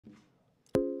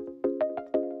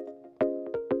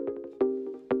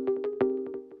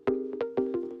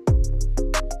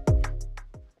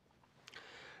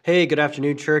Hey, good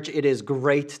afternoon, church. It is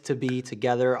great to be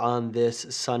together on this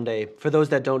Sunday. For those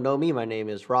that don't know me, my name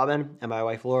is Robin, and my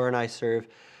wife Laura and I serve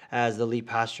as the lead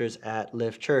pastors at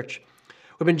Lift Church.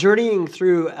 We've been journeying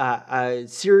through a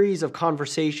series of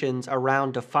conversations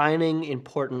around defining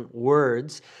important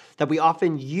words that we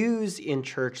often use in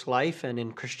church life and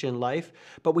in Christian life,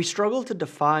 but we struggle to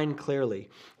define clearly.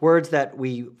 Words that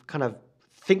we kind of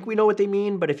think we know what they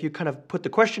mean, but if you kind of put the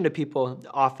question to people,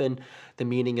 often the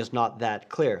meaning is not that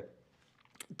clear.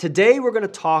 Today, we're going to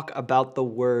talk about the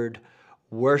word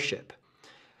worship.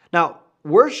 Now,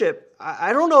 worship,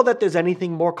 I don't know that there's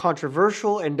anything more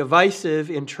controversial and divisive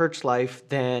in church life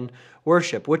than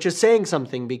worship, which is saying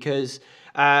something because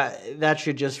that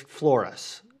should just floor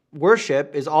us.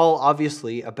 Worship is all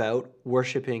obviously about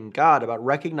worshiping God, about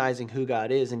recognizing who God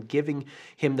is and giving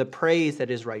him the praise that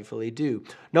is rightfully due.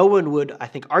 No one would, I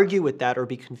think, argue with that or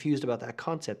be confused about that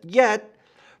concept. Yet,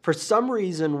 for some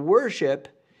reason, worship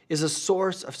is a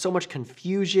source of so much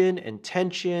confusion and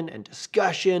tension and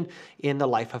discussion in the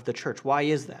life of the church. Why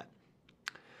is that?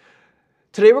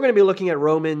 Today we're going to be looking at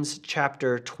Romans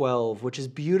chapter 12, which is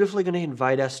beautifully going to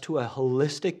invite us to a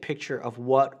holistic picture of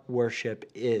what worship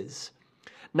is.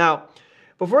 Now,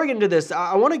 before I get into this,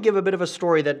 I want to give a bit of a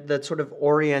story that sort of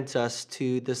orients us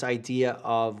to this idea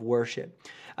of worship.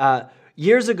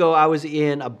 Years ago, I was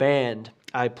in a band.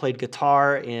 I played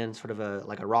guitar in sort of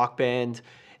a rock band,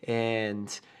 and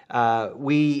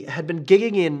we had been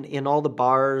gigging in all the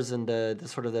bars and the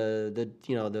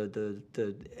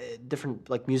different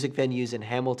like music venues in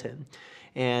Hamilton,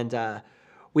 and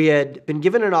we had been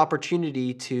given an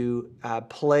opportunity to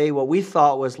play what we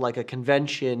thought was like a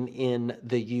convention in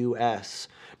the U.S.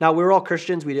 Now, we were all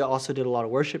Christians. We also did a lot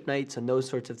of worship nights and those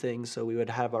sorts of things. So we would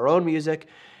have our own music,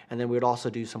 and then we would also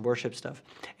do some worship stuff.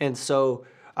 And so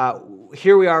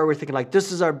here we are. We're thinking like,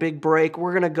 this is our big break.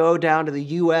 We're going to go down to the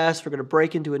U.S. We're going to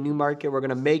break into a new market. We're going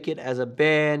to make it as a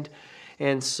band.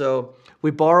 And so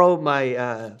we borrow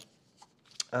my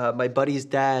buddy's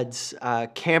dad's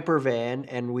camper van,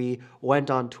 and we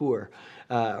went on tour,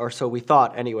 or so we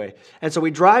thought anyway. And so we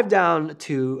drive down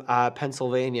to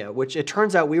Pennsylvania, which it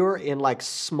turns out we were in like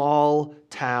small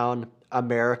town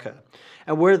America.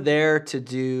 And we're there to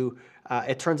do,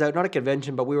 it turns out not a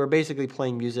convention, but we were basically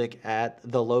playing music at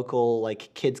the local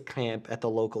like kids camp at the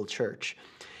local church.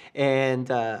 And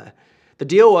the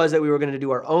deal was that we were going to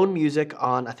do our own music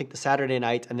on, I think, the Saturday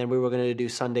night, and then we were going to do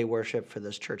Sunday worship for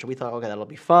this church. And we thought, okay, that'll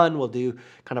be fun. We'll do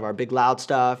kind of our big loud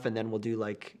stuff, and then we'll do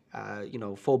like,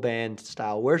 full band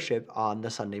style worship on the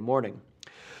Sunday morning.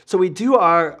 So we do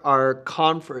our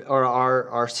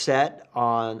set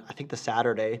on, I think, the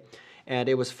Saturday, and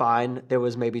it was fine. There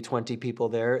was maybe 20 people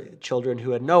there, children who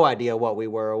had no idea what we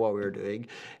were or what we were doing,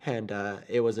 and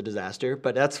it was a disaster.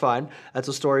 But that's fine. That's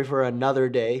a story for another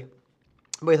day.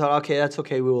 We thought, okay, that's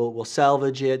okay. We'll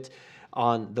salvage it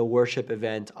on the worship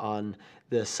event on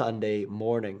the Sunday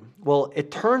morning. Well, it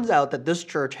turns out that this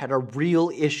church had a real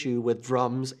issue with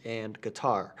drums and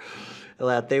guitar,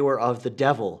 that they were of the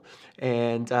devil.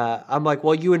 And I'm like,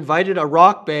 well, you invited a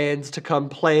rock band to come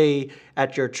play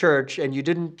at your church, and you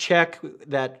didn't check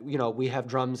that, we have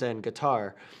drums and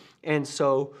guitar. And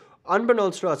so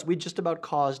unbeknownst to us, we just about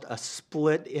caused a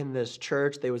split in this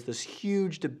church. There was this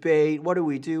huge debate. What do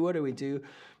we do? What do we do?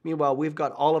 Meanwhile, we've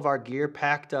got all of our gear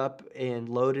packed up and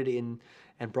loaded in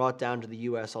and brought down to the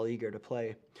U.S., all eager to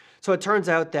play. So it turns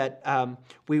out that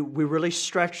we really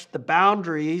stretched the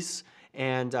boundaries,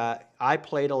 and I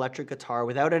played electric guitar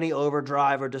without any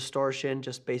overdrive or distortion,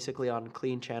 just basically on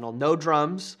clean channel. No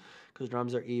drums, because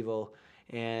drums are evil.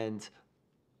 And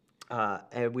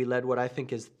we led what I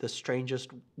think is the strangest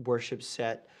worship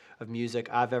set of music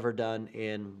I've ever done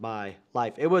in my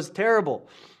life. It was terrible.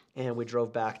 And we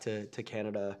drove back to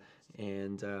Canada,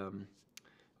 and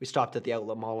we stopped at the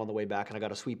outlet mall on the way back, and I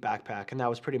got a sweet backpack, and that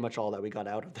was pretty much all that we got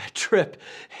out of that trip.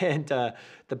 And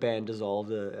the band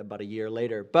dissolved about a year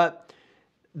later. But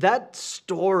that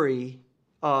story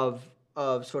of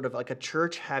sort of like a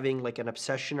church having like an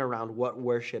obsession around what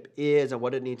worship is and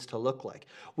what it needs to look like,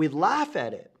 we laugh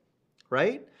at it.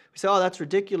 Right? We say, oh, that's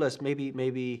ridiculous. Maybe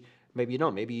you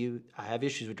don't. Maybe you have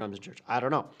issues with drums in church. I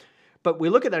don't know. But we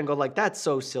look at that and go like, that's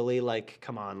so silly. Like,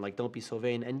 come on, like, don't be so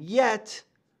vain. And yet,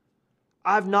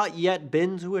 I've not yet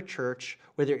been to a church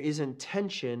where there isn't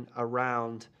tension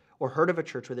around, or heard of a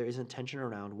church where there isn't tension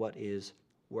around what is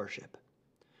worship.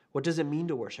 What does it mean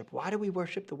to worship? Why do we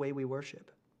worship the way we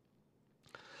worship?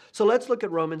 So let's look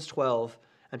at Romans 12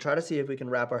 and try to see if we can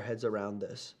wrap our heads around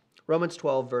this. Romans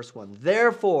 12, verse 1.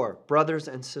 Therefore, brothers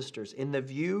and sisters, in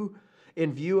view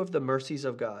of the mercies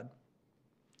of God,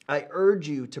 I urge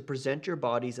you to present your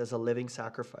bodies as a living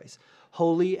sacrifice,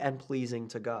 holy and pleasing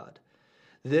to God.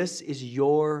 This is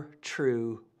your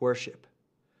true worship.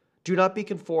 Do not be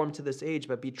conformed to this age,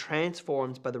 but be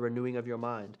transformed by the renewing of your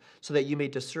mind, so that you may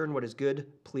discern what is good,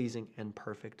 pleasing, and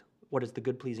perfect. What is the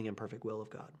good, pleasing, and perfect will of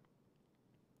God?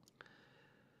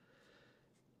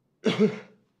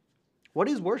 What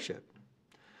is worship?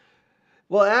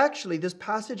 Well, actually, this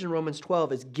passage in Romans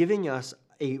 12 is giving us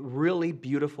a really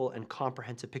beautiful and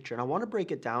comprehensive picture, and I want to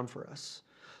break it down for us.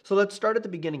 So let's start at the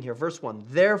beginning here. Verse 1,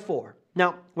 therefore.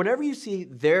 Now, whenever you see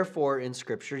therefore in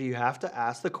Scripture, you have to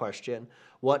ask the question,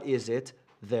 what is it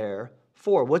there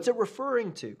for? What's it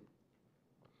referring to?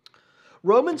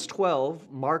 Romans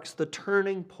 12 marks the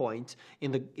turning point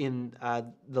in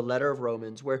the letter of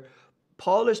Romans, where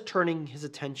Paul is turning his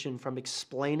attention from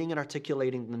explaining and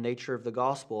articulating the nature of the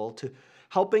gospel to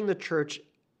helping the church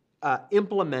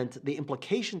implement the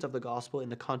implications of the gospel in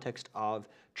the context of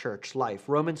church life.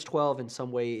 Romans 12 in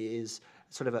some way is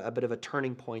sort of a bit of a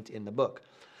turning point in the book.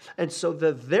 And so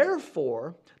the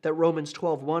therefore that Romans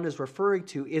 12:1 is referring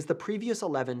to is the previous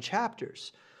 11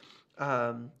 chapters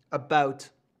about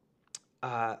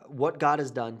what God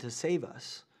has done to save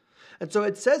us. And so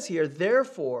it says here,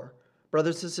 therefore,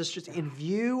 brothers and sisters, in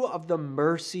view of the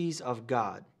mercies of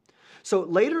God. So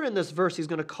later in this verse, he's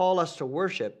going to call us to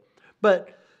worship.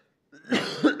 But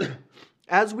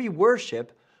as we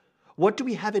worship, what do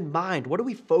we have in mind? What are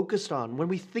we focused on? When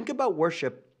we think about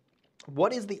worship,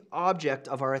 what is the object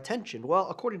of our attention? Well,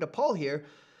 according to Paul here,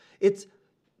 it's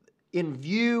in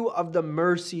view of the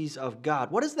mercies of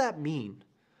God. What does that mean?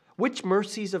 Which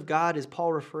mercies of God is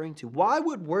Paul referring to? Why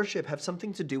would worship have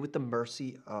something to do with the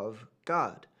mercy of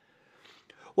God?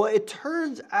 Well, it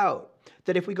turns out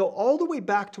that if we go all the way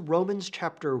back to Romans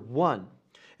chapter 1,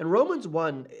 in Romans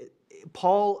 1,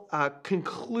 Paul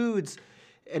concludes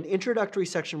an introductory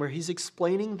section where he's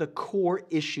explaining the core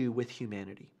issue with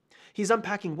humanity. He's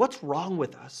unpacking what's wrong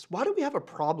with us. Why do we have a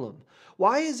problem?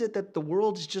 Why is it that the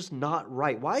world is just not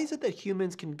right? Why is it that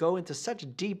humans can go into such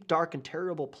deep, dark, and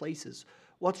terrible places?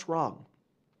 What's wrong?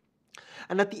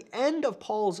 And at the end of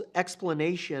Paul's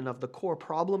explanation of the core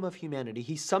problem of humanity,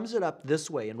 he sums it up this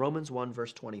way in Romans 1,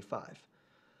 verse 25.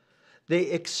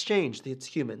 It's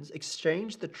humans,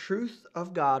 exchanged the truth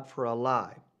of God for a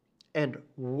lie and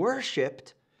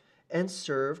worshipped and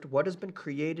served what has been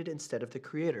created instead of the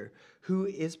Creator, who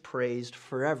is praised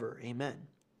forever. Amen.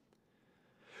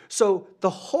 So the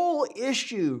whole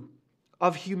issue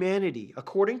of humanity,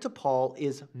 according to Paul,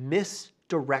 is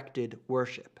misdirected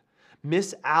worship,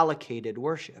 misallocated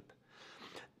worship.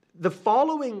 The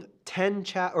following 11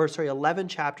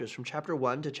 chapters from chapter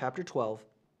 1 to chapter 12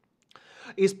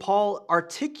 is Paul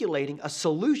articulating a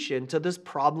solution to this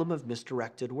problem of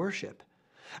misdirected worship.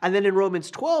 And then in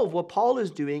Romans 12, what Paul is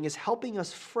doing is helping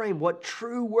us frame what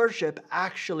true worship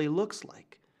actually looks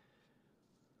like.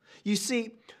 You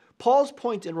see, Paul's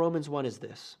point in Romans 1 is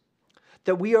this,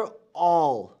 that we are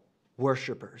all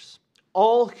worshipers.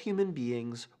 All human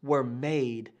beings were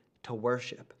made to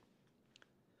worship.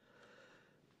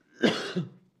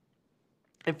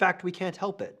 In fact, we can't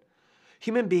help it.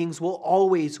 Human beings will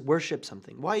always worship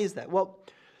something. Why is that? Well,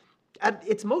 at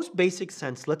its most basic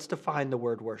sense, let's define the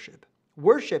word worship.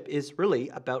 Worship is really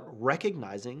about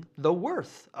recognizing the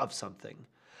worth of something,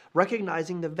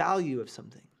 recognizing the value of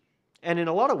something. And in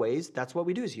a lot of ways, that's what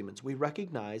we do as humans. We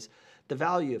recognize the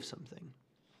value of something.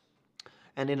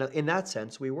 And in that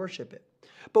sense, we worship it.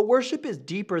 But worship is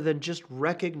deeper than just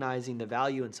recognizing the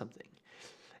value in something.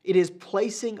 It is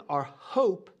placing our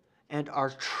hope and our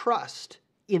trust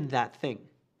in that thing.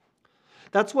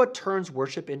 That's what turns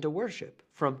worship into worship,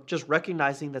 from just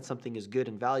recognizing that something is good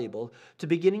and valuable to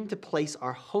beginning to place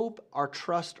our hope, our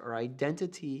trust, our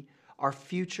identity, our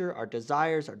future, our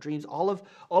desires, our dreams, all of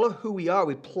who we are,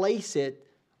 we place it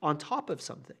on top of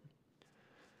something.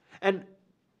 And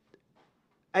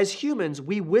as humans,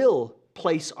 we will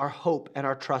place our hope and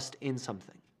our trust in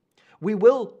something. We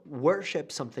will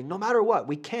worship something no matter what.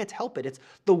 We can't help it. It's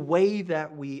the way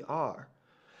that we are.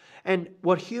 And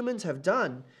what humans have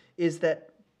done is that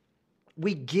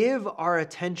we give our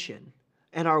attention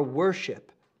and our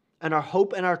worship and our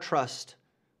hope and our trust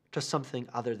to something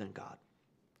other than God.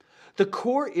 The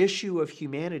core issue of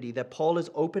humanity that Paul is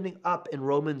opening up in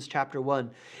Romans chapter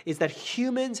 1 is that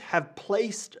humans have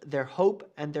placed their hope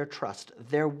and their trust,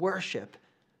 their worship,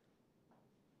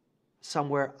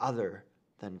 somewhere other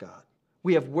than God.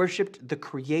 We have worshiped the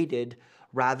created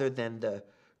rather than the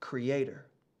Creator.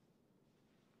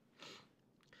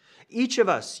 Each of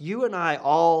us, you and I,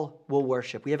 all will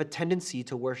worship. We have a tendency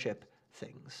to worship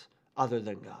things other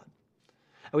than God.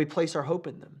 And we place our hope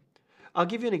in them. I'll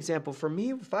give you an example. For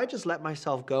me, if I just let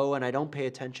myself go and I don't pay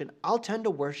attention, I'll tend to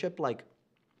worship like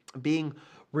being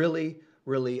really,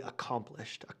 really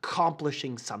accomplished,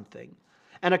 accomplishing something.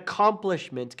 An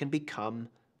accomplishment can become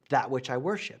that which I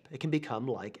worship. It can become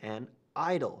like an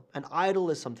idol. An idol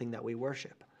is something that we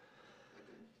worship.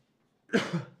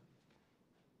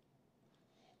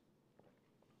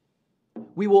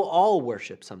 We will all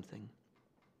worship something.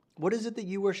 What is it that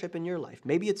you worship in your life?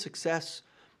 Maybe it's success.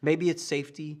 Maybe it's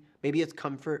safety. Maybe it's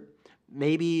comfort.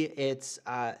 Maybe it's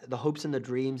the hopes and the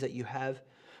dreams that you have.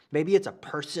 Maybe it's a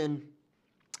person.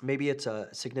 Maybe it's a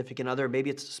significant other. Maybe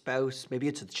it's a spouse. Maybe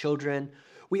it's the children.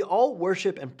 We all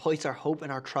worship and place our hope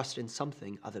and our trust in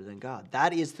something other than God.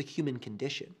 That is the human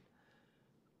condition.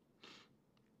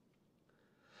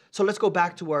 So let's go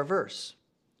back to our verse.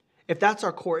 If that's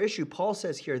our core issue, Paul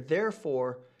says here,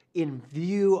 therefore, in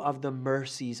view of the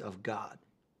mercies of God.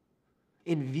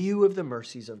 In view of the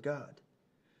mercies of God.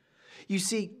 You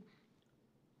see,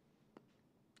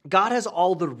 God has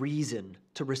all the reason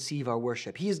to receive our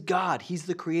worship. He is God. He's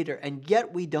the creator. And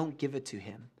yet we don't give it to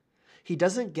him. He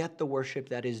doesn't get the worship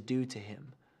that is due to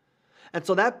him. And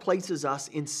so that places us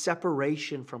in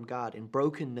separation from God, in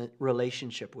broken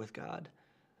relationship with God.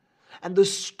 And the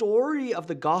story of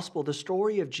the gospel, the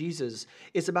story of Jesus,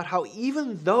 is about how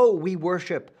even though we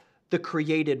worship the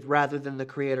created rather than the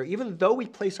creator, even though we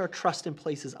place our trust in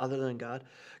places other than God,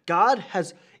 God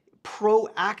has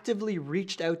proactively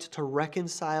reached out to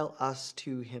reconcile us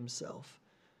to himself.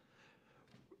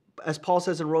 As Paul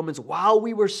says in Romans, while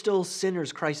we were still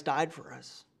sinners, Christ died for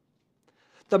us.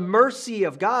 The mercy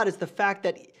of God is the fact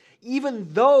that even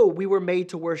though we were made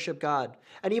to worship God,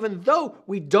 and even though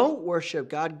we don't worship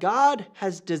God, God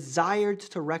has desired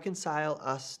to reconcile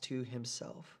us to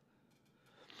himself.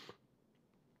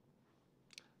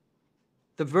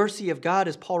 The mercy of God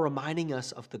is Paul reminding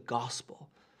us of the gospel.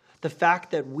 The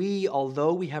fact that we,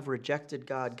 although we have rejected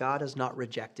God, God has not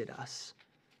rejected us.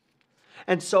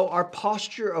 And so our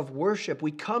posture of worship,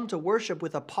 we come to worship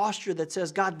with a posture that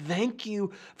says, God, thank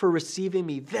you for receiving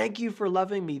me. Thank you for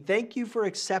loving me. Thank you for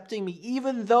accepting me,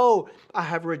 even though I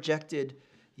have rejected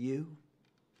you.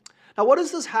 Now, what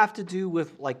does this have to do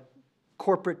with like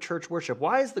corporate church worship?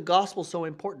 Why is the gospel so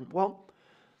important? Well,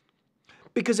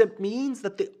 because it means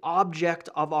that the object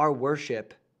of our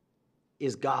worship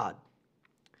is God.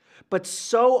 But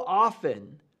so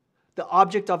often, the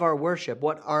object of our worship,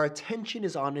 what our attention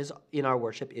is on in our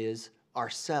worship is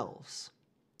ourselves.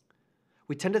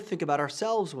 We tend to think about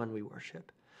ourselves when we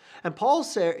worship. And Paul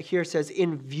here says,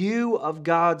 in view of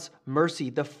God's mercy,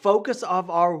 the focus of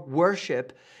our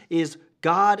worship is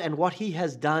God and what he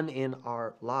has done in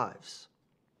our lives.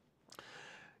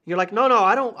 You're like, no,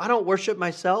 I don't worship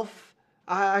myself.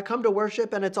 I come to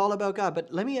worship and it's all about God.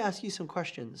 But let me ask you some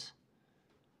questions.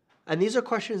 And these are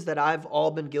questions that I've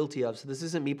all been guilty of. So this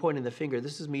isn't me pointing the finger.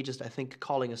 This is me just, I think,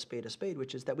 calling a spade,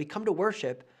 which is that we come to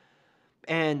worship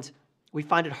and we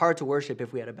find it hard to worship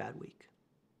if we had a bad week.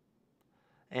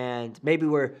 And maybe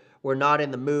we're not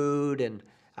in the mood and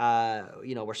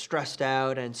we're stressed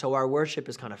out. And so our worship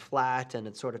is kind of flat and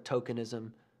it's sort of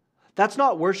tokenism. That's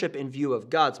not worship in view of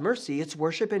God's mercy. It's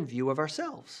worship in view of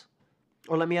ourselves.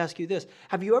 Or let me ask you this.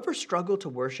 Have you ever struggled to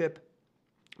worship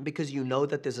because you know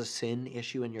that there's a sin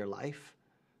issue in your life?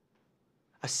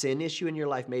 A sin issue in your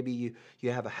life. Maybe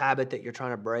you have a habit that you're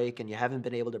trying to break and you haven't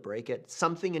been able to break it.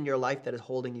 Something in your life that is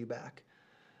holding you back.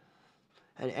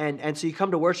 And so you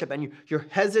come to worship and you're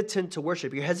hesitant to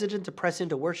worship. You're hesitant to press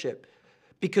into worship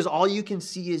because all you can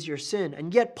see is your sin.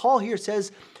 And yet Paul here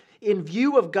says, in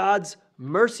view of God's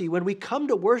mercy, when we come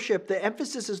to worship, the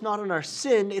emphasis is not on our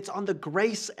sin, it's on the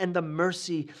grace and the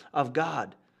mercy of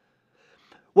God.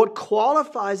 What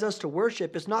qualifies us to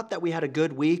worship is not that we had a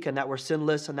good week and that we're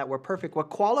sinless and that we're perfect. What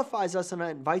qualifies us and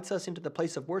invites us into the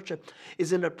place of worship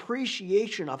is an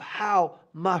appreciation of how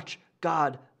much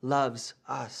God loves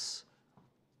us.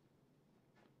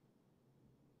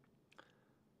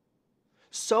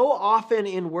 So often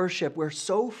in worship, we're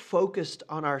so focused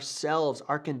on ourselves,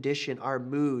 our condition, our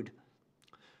mood,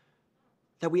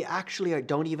 that we actually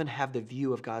don't even have the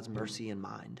view of God's mercy in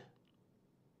mind.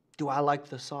 Do I like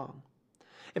the song?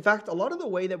 In fact, a lot of the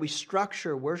way that we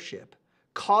structure worship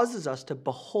causes us to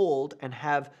behold and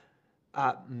have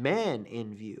man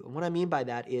in view. And what I mean by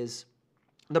that is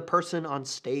the person on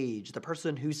stage, the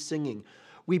person who's singing.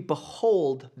 We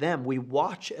behold them. We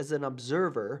watch as an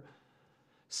observer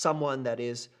someone that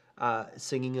is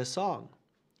singing a song.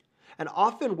 And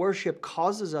often worship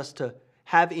causes us to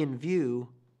have in view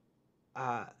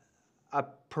a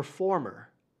performer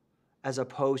as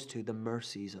opposed to the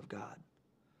mercies of God.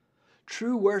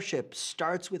 True worship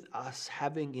starts with us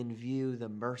having in view the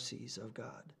mercies of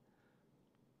God.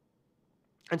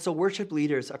 And so worship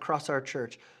leaders across our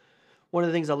church, One of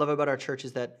the things I love about our church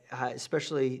is that,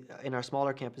 especially in our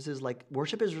smaller campuses, like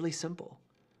worship is really simple.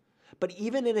 But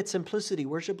even in its simplicity,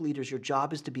 worship leaders, your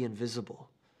job is to be invisible,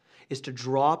 is to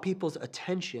draw people's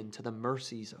attention to the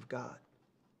mercies of God.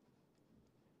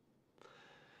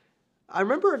 I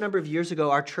remember a number of years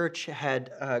ago, our church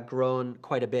had grown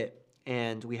quite a bit,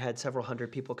 and we had several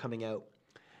hundred people coming out.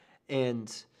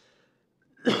 And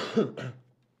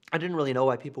I didn't really know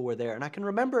why people were there. And I can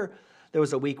remember there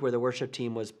was a week where the worship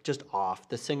team was just off.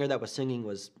 The singer that was singing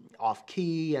was off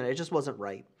key, and it just wasn't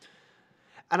right.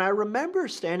 And I remember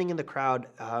standing in the crowd.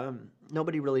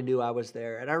 Nobody really knew I was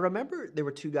there. And I remember there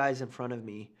were two guys in front of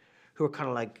me who were kind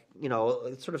of like,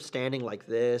 sort of standing like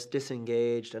this,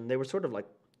 disengaged. And they were sort of like,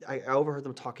 I overheard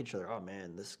them talk to each other. Oh,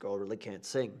 man, this girl really can't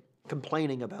sing,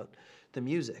 complaining about the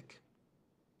music.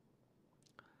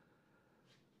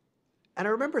 And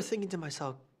I remember thinking to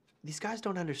myself, these guys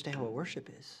don't understand what worship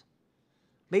is.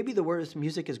 Maybe the word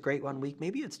music is great one week.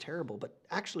 Maybe it's terrible. But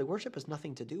actually, worship has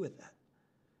nothing to do with that.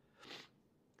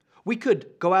 We could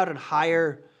go out and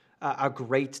hire a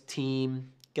great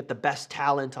team, get the best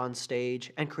talent on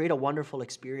stage, and create a wonderful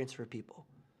experience for people.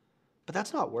 But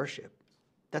that's not worship.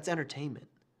 That's entertainment.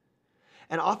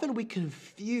 And often we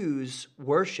confuse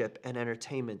worship and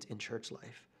entertainment in church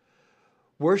life.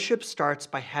 Worship starts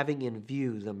by having in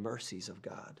view the mercies of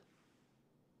God.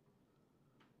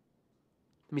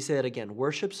 Let me say that again.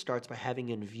 Worship starts by having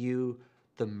in view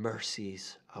the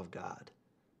mercies of God.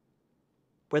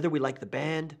 Whether we like the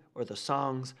band or the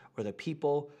songs or the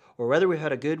people, or whether we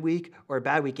had a good week or a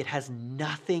bad week, it has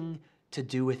nothing to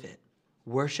do with it.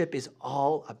 Worship is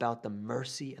all about the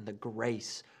mercy and the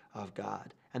grace of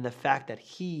God and the fact that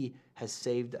He has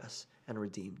saved us and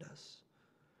redeemed us.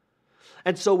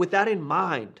 And so with that in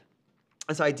mind,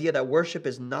 this idea that worship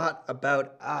is not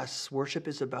about us, worship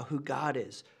is about who God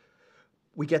is,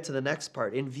 we get to the next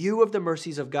part. In view of the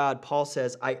mercies of God, Paul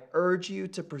says, I urge you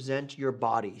to present your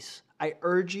bodies. I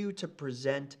urge you to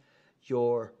present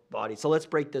your body. So let's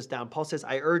break this down. Paul says,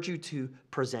 I urge you to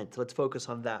present. Let's focus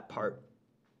on that part.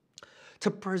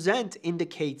 To present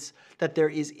indicates that there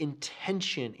is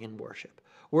intention in worship.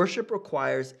 Worship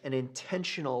requires an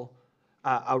intentional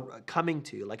coming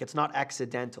to, like it's not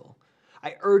accidental.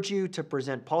 I urge you to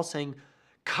present. Paul's saying,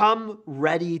 come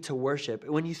ready to worship.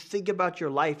 When you think about your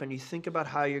life and you think about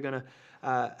how you're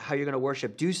gonna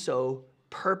worship, do so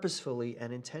purposefully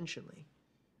and intentionally.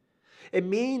 It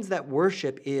means that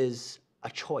worship is a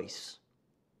choice.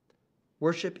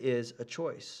 Worship is a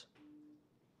choice.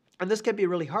 And this can be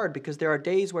really hard because there are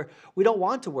days where we don't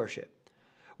want to worship,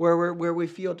 where we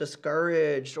feel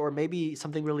discouraged, or maybe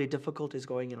something really difficult is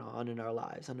going on in our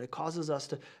lives. And it causes us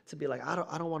to be like, I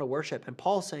don't want to worship. And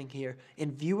Paul's saying here,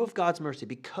 in view of God's mercy,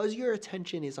 because your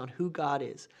attention is on who God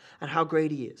is and how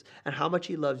great He is and how much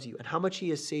He loves you and how much He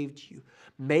has saved you,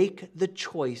 make the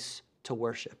choice to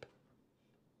worship.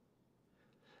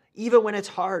 Even when it's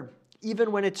hard,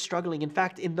 even when it's struggling. In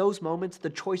fact, in those moments, the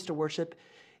choice to worship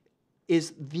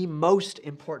is the most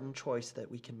important choice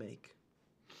that we can make.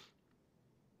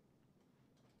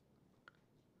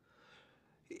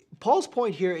 Paul's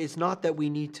point here is not that we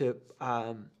need to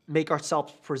make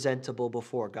ourselves presentable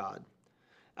before God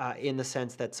in the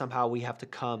sense that somehow we have to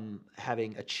come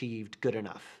having achieved good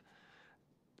enough.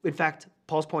 In fact,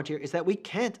 Paul's point here is that we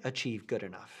can't achieve good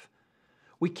enough.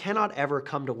 We cannot ever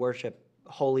come to worship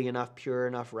holy enough, pure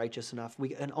enough, righteous enough. We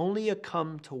can only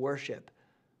come to worship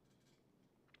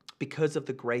because of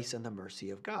the grace and the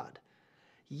mercy of God.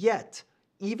 Yet,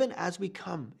 even as we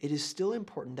come, it is still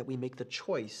important that we make the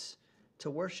choice to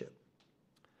worship.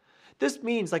 This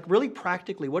means, like really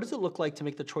practically, what does it look like to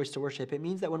make the choice to worship? It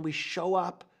means that when we show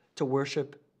up to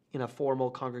worship in a formal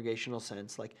congregational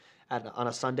sense, like on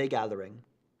a Sunday gathering,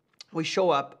 we show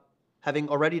up having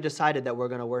already decided that we're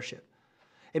going to worship.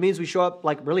 It means we show up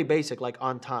like really basic, like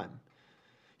on time.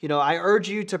 I urge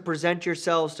you to present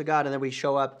yourselves to God, and then we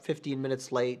show up 15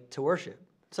 minutes late to worship.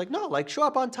 It's like, no, like show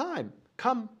up on time.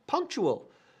 Come punctual.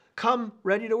 Come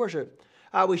ready to worship.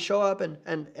 We show up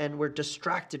and we're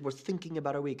distracted. We're thinking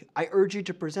about our week. I urge you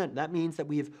to present. That means that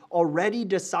we've already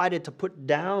decided to put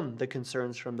down the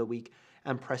concerns from the week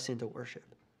and press into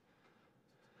worship.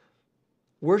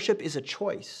 Worship is a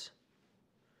choice.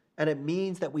 And it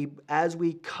means that as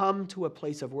we come to a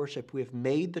place of worship, we have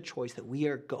made the choice that we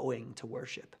are going to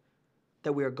worship.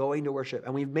 That we are going to worship.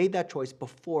 And we've made that choice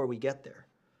before we get there.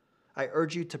 I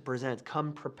urge you to present.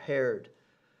 Come prepared.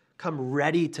 Come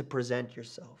ready to present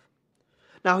yourself.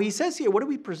 Now, he says here, what do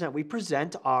we present? We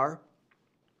present our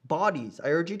bodies. I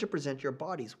urge you to present your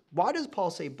bodies. Why does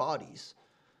Paul say bodies?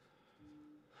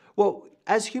 Well,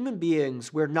 as human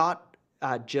beings, we're not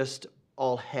just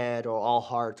all head or all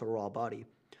heart or all body.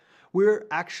 We're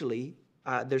actually,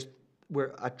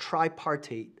 we're a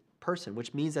tripartite person,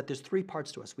 which means that there's three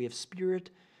parts to us. We have spirit,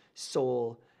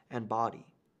 soul, and body.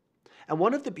 And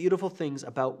one of the beautiful things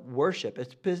about worship,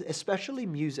 especially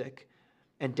music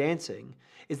and dancing,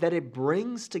 is that it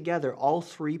brings together all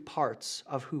three parts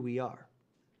of who we are.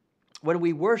 When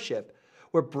we worship,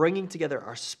 we're bringing together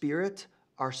our spirit,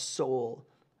 our soul,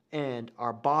 and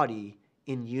our body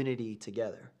in unity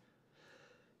together.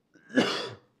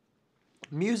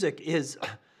 Music is,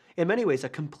 in many ways, a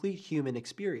complete human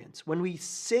experience. When we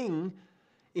sing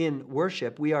in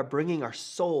worship, we are bringing our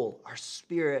soul, our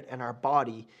spirit, and our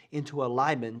body into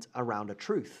alignment around a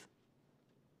truth.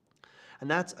 And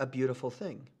that's a beautiful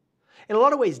thing. In a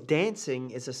lot of ways,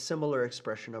 dancing is a similar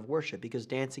expression of worship because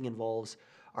dancing involves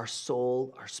our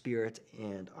soul, our spirit,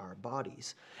 and our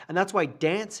bodies. And that's why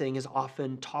dancing is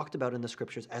often talked about in the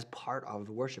scriptures as part of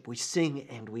worship. We sing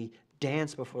and we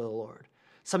dance before the Lord.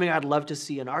 Something I'd love to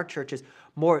see in our church is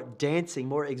more dancing,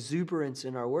 more exuberance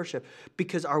in our worship,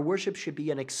 because our worship should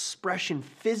be an expression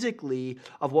physically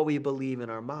of what we believe in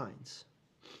our minds.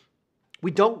 We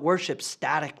don't worship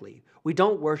statically. We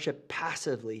don't worship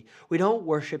passively. We don't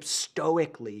worship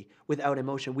stoically without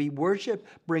emotion. We worship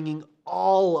bringing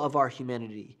all of our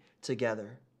humanity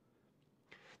together.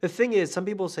 The thing is, some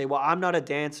people say, well, I'm not a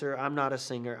dancer, I'm not a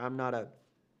singer, I'm not an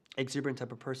exuberant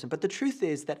type of person. But the truth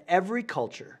is that every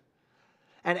culture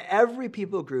and every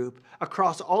people group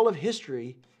across all of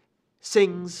history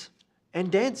sings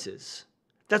and dances.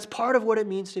 That's part of what it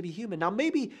means to be human. Now,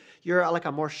 maybe you're like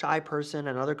a more shy person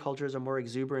and other cultures are more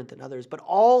exuberant than others, but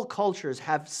all cultures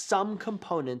have some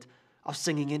component of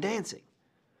singing and dancing.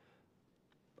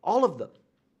 All of them.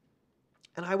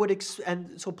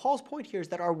 And so Paul's point here is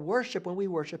that our worship, when we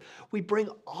worship, we bring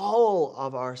all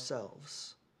of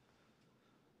ourselves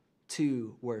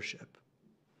to worship.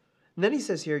 And then he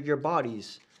says here, your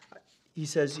bodies. He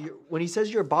says, when he says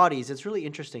your bodies, it's really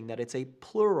interesting that it's a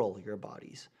plural, your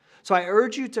bodies. So I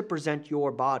urge you to present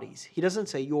your bodies. He doesn't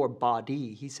say your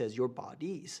body, he says your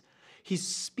bodies. He's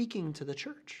speaking to the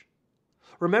church.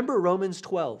 Remember, Romans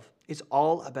 12 is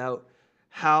all about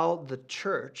how the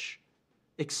church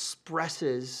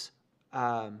expresses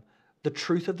the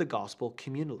truth of the gospel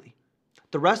communally.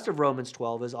 The rest of Romans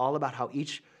 12 is all about how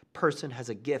each person has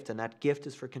a gift, and that gift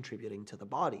is for contributing to the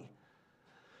body.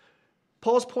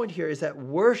 Paul's point here is that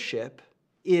worship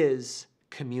is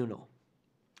communal.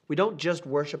 We don't just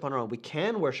worship on our own. We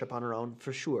can worship on our own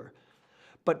for sure.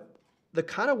 But the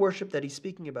kind of worship that he's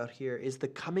speaking about here is the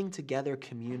coming together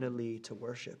communally to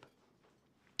worship.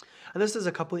 And this has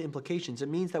a couple of implications. It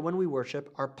means that when we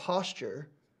worship, our posture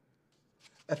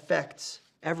affects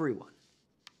everyone.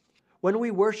 When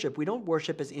we worship, we don't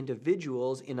worship as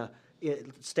individuals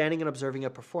standing and observing a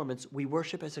performance. We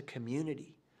worship as a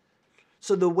community.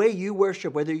 So the way you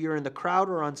worship, whether you're in the crowd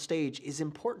or on stage, is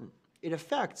important. It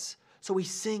affects. So we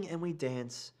sing and we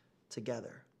dance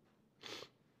together.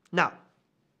 Now,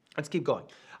 let's keep going.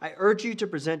 I urge you to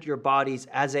present your bodies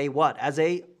as a what? As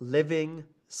a living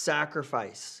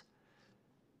sacrifice.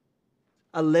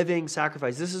 A living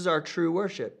sacrifice. This is our true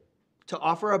worship. To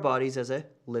offer our bodies as a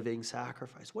living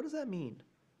sacrifice. What does that mean?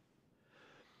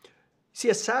 See,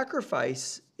 a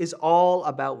sacrifice is all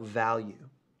about value.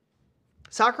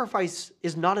 Sacrifice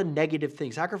is not a negative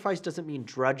thing. Sacrifice doesn't mean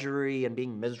drudgery and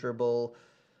being miserable.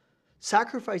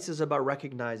 Sacrifice is about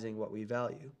recognizing what we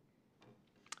value.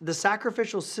 The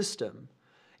sacrificial system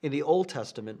in the Old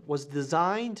Testament was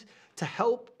designed to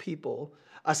help people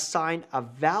assign a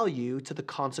value to the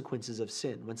consequences of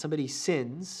sin. When somebody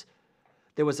sins,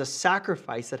 there was a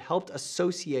sacrifice that helped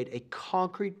associate a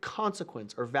concrete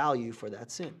consequence or value for that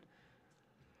sin.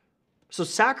 So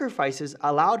sacrifices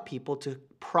allowed people to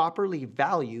properly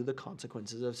value the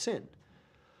consequences of sin.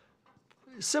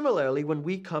 Similarly, when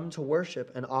we come to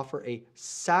worship and offer a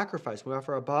sacrifice, we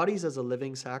offer our bodies as a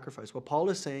living sacrifice. What Paul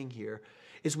is saying here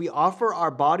is we offer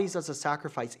our bodies as a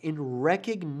sacrifice in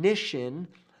recognition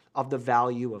of the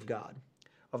value of God,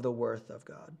 of the worth of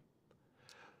God.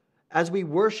 As we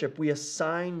worship, we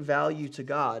assign value to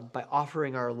God by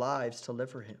offering our lives to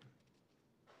live for Him.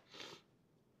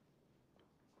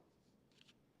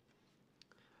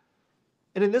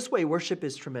 And in this way, worship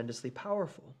is tremendously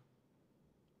powerful.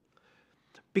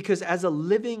 Because as a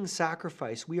living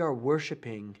sacrifice, we are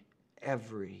worshiping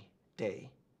every day.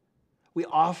 We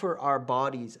offer our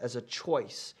bodies as a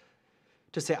choice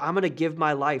to say, I'm going to give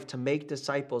my life to make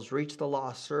disciples, reach the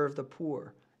lost, serve the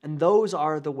poor. And those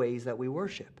are the ways that we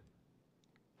worship.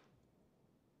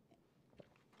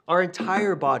 Our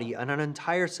entire body and our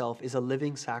entire self is a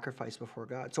living sacrifice before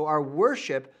God. So our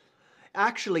worship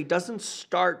actually doesn't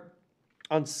start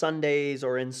on Sundays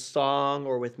or in song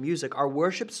or with music, our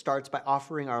worship starts by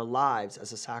offering our lives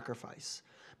as a sacrifice,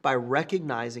 by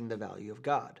recognizing the value of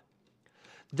God.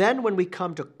 Then when we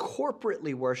come to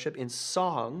corporately worship in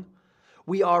song,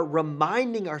 we are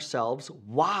reminding ourselves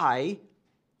why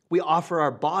we offer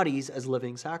our bodies as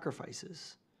living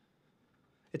sacrifices.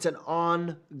 It's an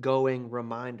ongoing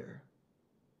reminder.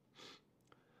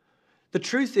 The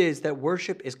truth is that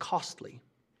worship is costly.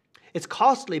 It's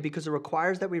costly because it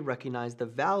requires that we recognize the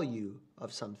value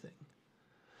of something.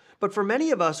 But for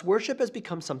many of us, worship has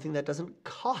become something that doesn't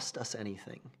cost us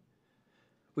anything.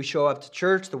 We show up to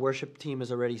church, the worship team is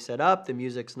already set up, the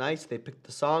music's nice, they pick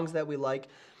the songs that we like.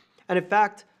 And in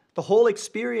fact, the whole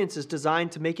experience is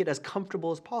designed to make it as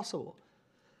comfortable as possible.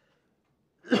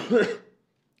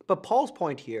 But Paul's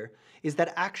point here is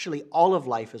that actually all of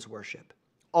life is worship.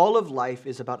 All of life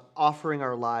is about offering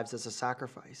our lives as a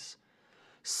sacrifice.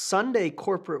 Sunday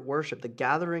corporate worship, the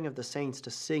gathering of the saints to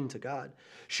sing to God,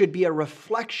 should be a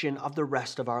reflection of the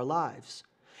rest of our lives.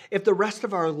 If the rest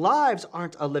of our lives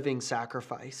aren't a living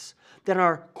sacrifice, then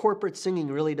our corporate singing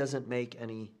really doesn't make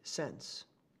any sense.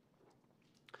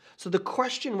 So the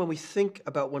question when we think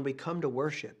about when we come to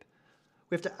worship,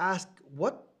 we have to ask,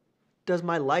 what does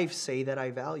my life say that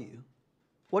I value?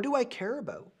 What do I care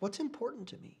about? What's important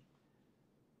to me?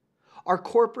 Our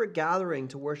corporate gathering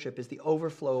to worship is the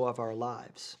overflow of our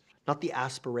lives, not the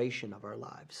aspiration of our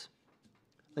lives.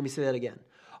 Let me say that again.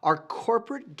 Our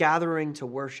corporate gathering to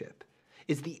worship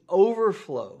is the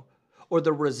overflow or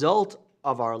the result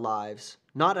of our lives,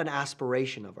 not an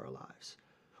aspiration of our lives.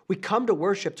 We come to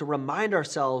worship to remind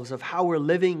ourselves of how we're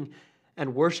living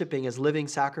and worshiping as living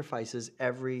sacrifices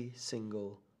every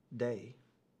single day.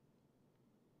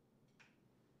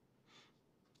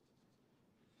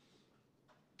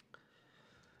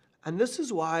 And this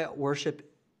is why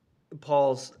worship,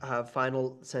 Paul's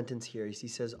final sentence here, he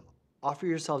says, offer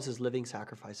yourselves as living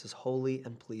sacrifices, holy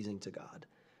and pleasing to God.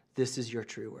 This is your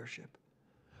true worship.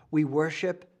 We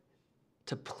worship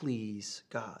to please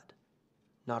God,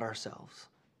 not ourselves.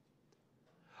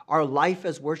 Our life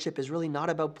as worship is really not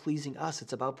about pleasing us,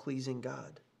 it's about pleasing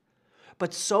God.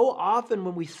 But so often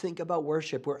when we think about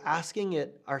worship, we're asking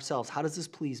it ourselves, how does this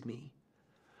please me?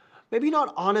 Maybe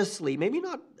not honestly, maybe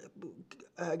not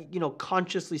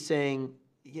consciously saying,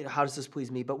 how does this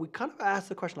please me? But we kind of ask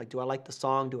the question, like, do I like the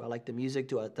song? Do I like the music?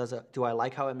 Do I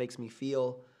like how it makes me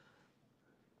feel?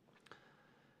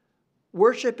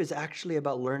 Worship is actually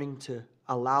about learning to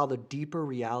allow the deeper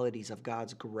realities of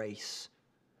God's grace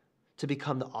to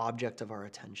become the object of our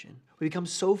attention. We become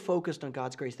so focused on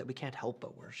God's grace that we can't help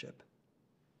but worship.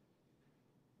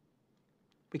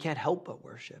 We can't help but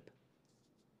worship.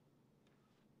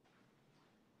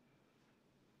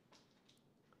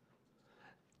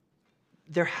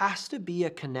 There has to be a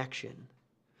connection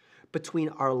between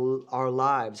our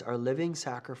lives, our living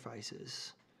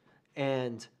sacrifices,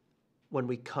 and when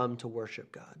we come to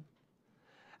worship God.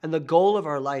 And the goal of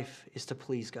our life is to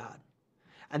please God.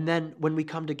 And then when we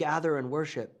come to gather and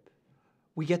worship,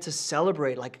 we get to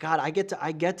celebrate, like, God, I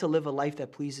get to live a life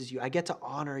that pleases you. I get to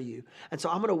honor you. And so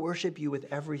I'm going to worship you with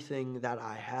everything that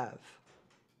I have.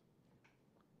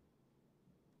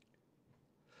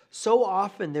 So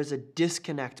often there's a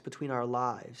disconnect between our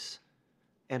lives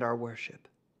and our worship.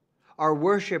 Our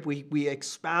worship, we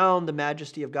expound the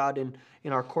majesty of God in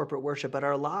our corporate worship, but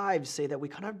our lives say that we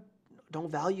kind of don't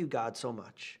value God so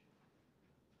much.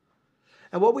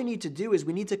 And what we need to do is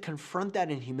we need to confront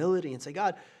that in humility and say,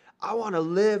 God, I want to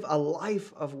live a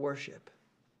life of worship.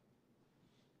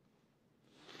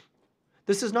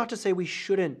 This is not to say we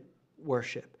shouldn't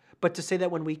worship, but to say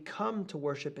that when we come to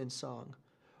worship in song,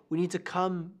 we need to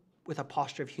come with a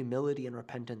posture of humility and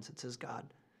repentance that says, God,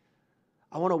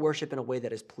 I want to worship in a way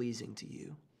that is pleasing to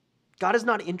you. God is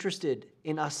not interested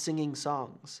in us singing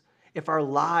songs if our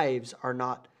lives are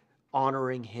not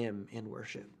honoring him in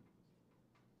worship.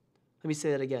 Let me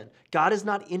say that again. God is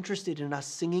not interested in us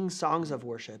singing songs of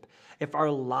worship if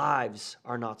our lives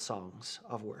are not songs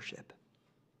of worship.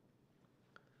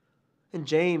 In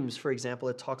James, for example,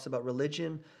 it talks about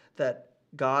religion that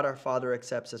God our Father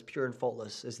accepts as pure and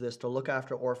faultless is this: to look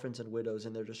after orphans and widows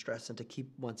in their distress and to keep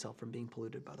oneself from being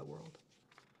polluted by the world.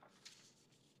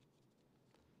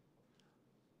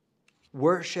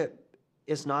 Worship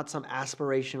is not some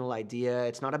aspirational idea.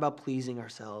 It's not about pleasing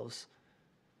ourselves.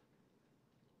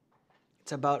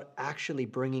 It's about actually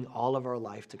bringing all of our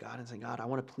life to God and saying, God, I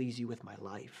want to please you with my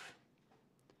life.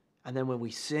 And then when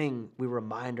we sing, we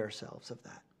remind ourselves of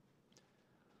that.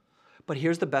 But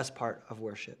here's the best part of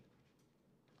worship.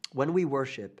 When we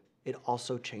worship, it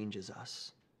also changes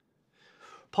us.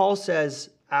 Paul says,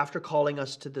 after calling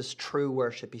us to this true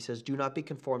worship, he says, do not be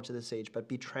conformed to this age, but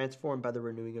be transformed by the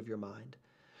renewing of your mind,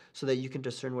 so that you can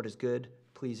discern what is good,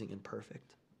 pleasing, and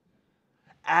perfect.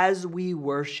 As we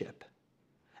worship,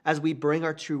 as we bring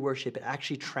our true worship, it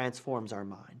actually transforms our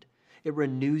mind. It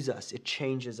renews us. It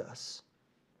changes us.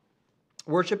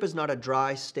 Worship is not a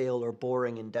dry, stale, or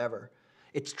boring endeavor.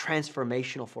 It's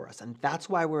transformational for us, and that's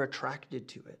why we're attracted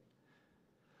to it.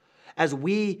 As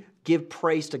we give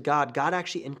praise to God, God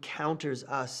actually encounters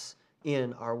us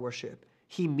in our worship.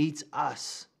 He meets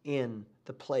us in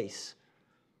the place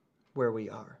where we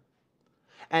are.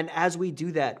 And as we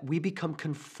do that, we become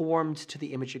conformed to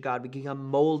the image of God. We become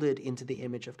molded into the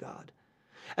image of God.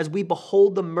 As we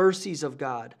behold the mercies of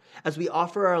God, as we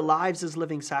offer our lives as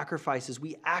living sacrifices,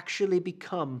 we actually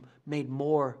become made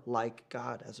more like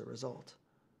God as a result.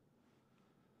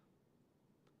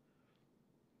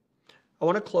 I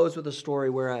want to close with a story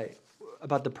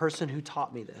about the person who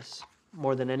taught me this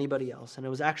more than anybody else, and it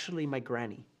was actually my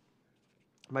granny.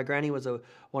 My granny was a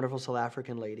wonderful South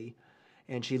African lady,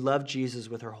 and she loved Jesus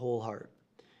with her whole heart.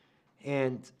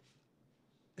 And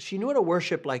she knew how to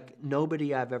worship like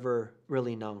nobody I've ever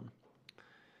really known.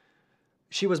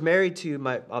 She was married to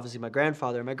obviously my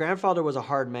grandfather. My grandfather was a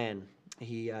hard man.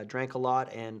 He drank a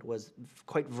lot and was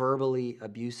quite verbally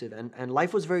abusive. And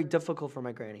life was very difficult for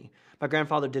my granny. My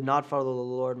grandfather did not follow the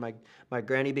Lord. My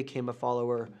granny became a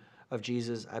follower of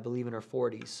Jesus, I believe, in her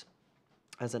 40s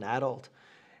as an adult.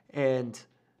 And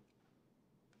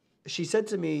she said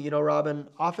to me, Robin,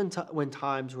 often when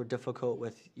times were difficult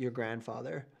with your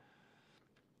grandfather,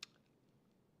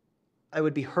 I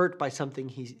would be hurt by something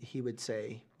he would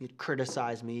say. He'd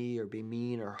criticize me or be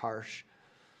mean or harsh.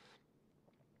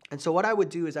 And so what I would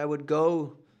do is I would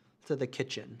go to the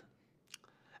kitchen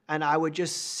and I would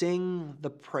just sing the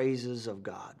praises of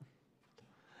God.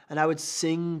 And I would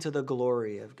sing to the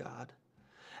glory of God.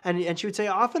 And she would say,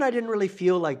 often I didn't really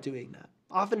feel like doing that.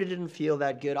 Often it didn't feel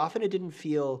that good. Often it didn't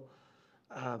feel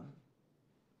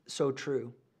so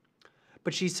true.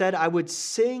 But she said, I would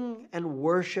sing and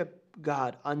worship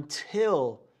God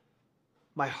until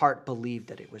my heart believed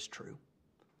that it was true.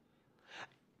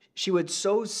 She would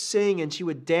so sing and she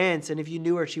would dance, and if you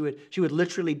knew her, she would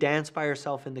literally dance by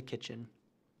herself in the kitchen,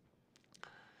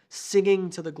 singing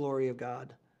to the glory of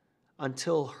God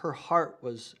until her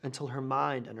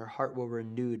mind and her heart were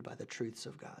renewed by the truths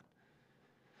of God.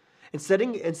 Instead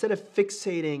of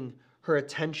fixating her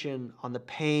attention on the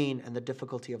pain and the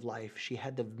difficulty of life, she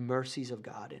had the mercies of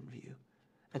God in view.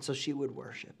 And so she would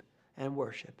worship and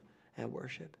worship and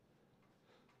worship.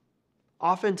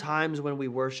 Oftentimes when we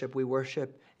worship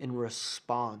in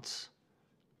response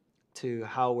to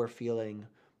how we're feeling.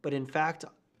 But in fact,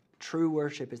 true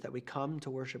worship is that we come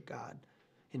to worship God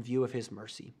in view of his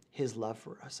mercy, his love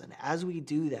for us. And as we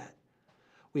do that,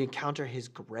 we encounter his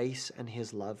grace and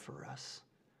his love for us.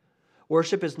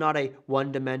 Worship is not a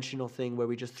one-dimensional thing where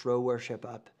we just throw worship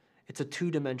up. It's a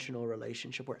two-dimensional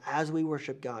relationship where as we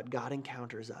worship God, God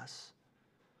encounters us.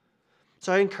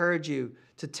 So I encourage you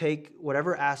to take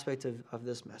whatever aspect of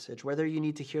this message, whether you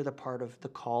need to hear the part of the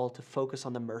call to focus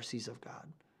on the mercies of God,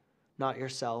 not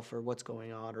yourself or what's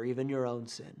going on or even your own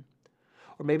sin,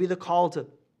 or maybe the call to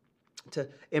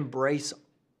embrace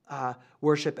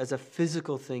worship as a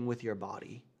physical thing with your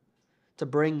body, to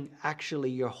bring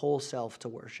actually your whole self to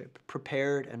worship,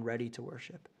 prepared and ready to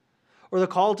worship, or the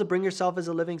call to bring yourself as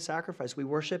a living sacrifice. We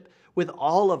worship with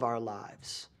all of our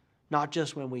lives, not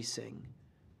just when we sing.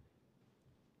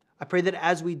 I pray that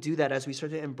as we do that, as we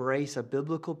start to embrace a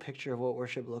biblical picture of what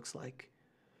worship looks like,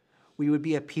 we would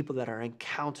be a people that are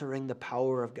encountering the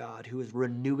power of God who is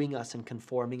renewing us and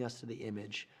conforming us to the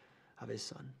image of his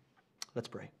Son. Let's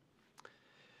pray.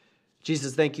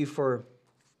 Jesus, thank you for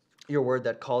your word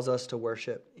that calls us to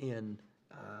worship in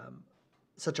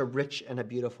such a rich and a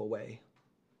beautiful way,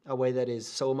 a way that is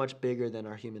so much bigger than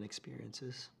our human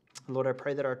experiences. And Lord, I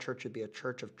pray that our church would be a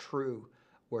church of true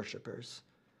worshipers,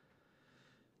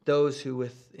 those who,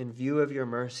 in view of your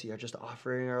mercy, are just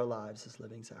offering our lives as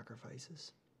living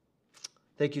sacrifices.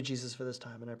 Thank you, Jesus, for this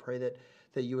time, and I pray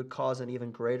that you would cause an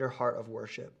even greater heart of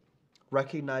worship,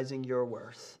 recognizing your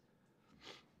worth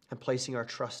and placing our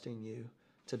trust in you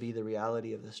to be the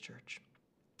reality of this church.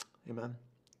 Amen.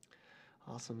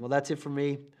 Awesome. Well, that's it for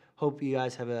me. Hope you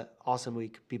guys have an awesome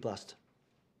week. Be blessed.